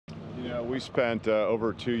We spent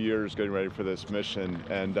over 2 years getting ready for this mission,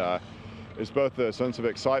 and it's both a sense of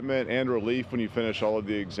excitement and relief when you finish all of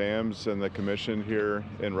the exams and the commission here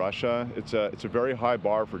in Russia. It's a very high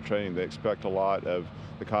bar for training. They expect a lot of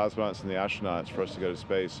the cosmonauts and the astronauts for us to go to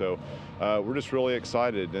space. So we're just really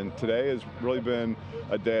excited. And today has really been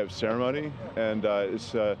a day of ceremony, and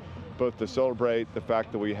it's both to celebrate the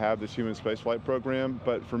fact that we have this human spaceflight program,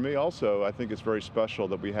 but for me also, I think it's very special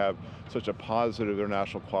that we have such a positive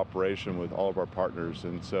international cooperation with all of our partners.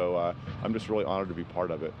 And so I'm just really honored to be part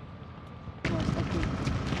of it.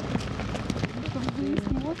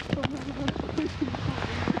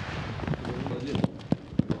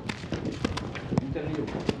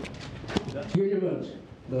 Юрий Иванович,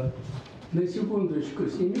 да. На секундочку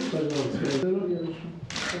сними, пожалуйста.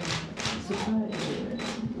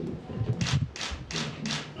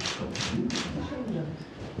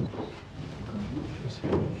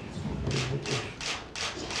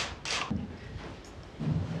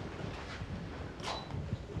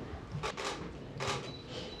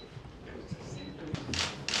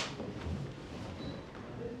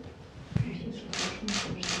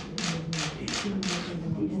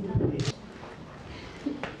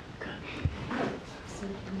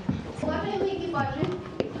 Уважаемые экипажи,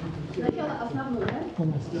 сначала основной, да?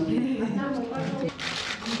 Основной, пожалуйста.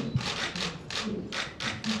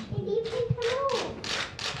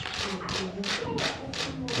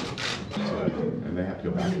 And they have to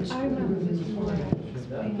go back to school. I remember this before.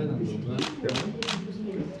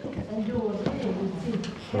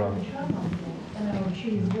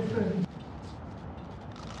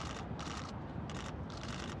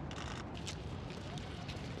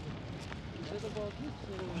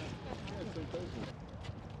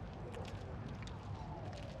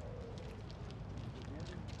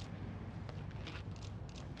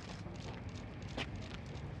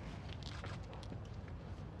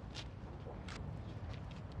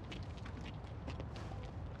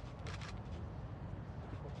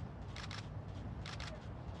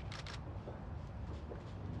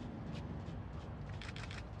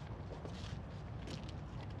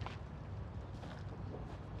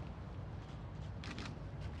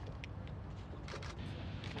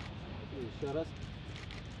 Еще раз.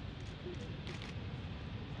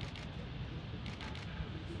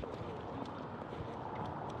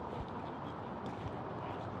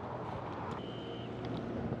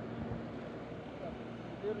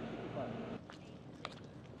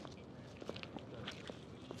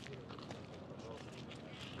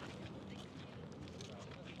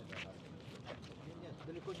 Нет,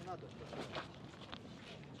 далеко не надо.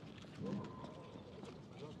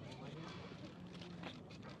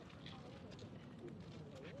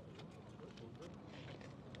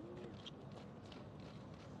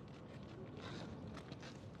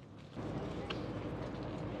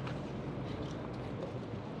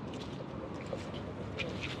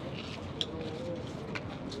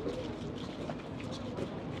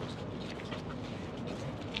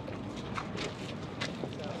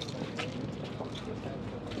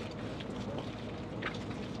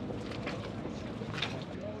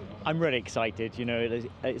 I'm really excited. You know,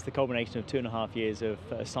 it's the culmination of 2.5 years of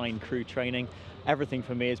assigned crew training. Everything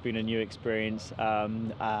for me has been a new experience,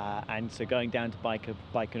 and so going down to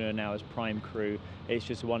Baikonur now as prime crew, it's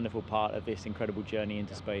just a wonderful part of this incredible journey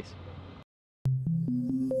into space.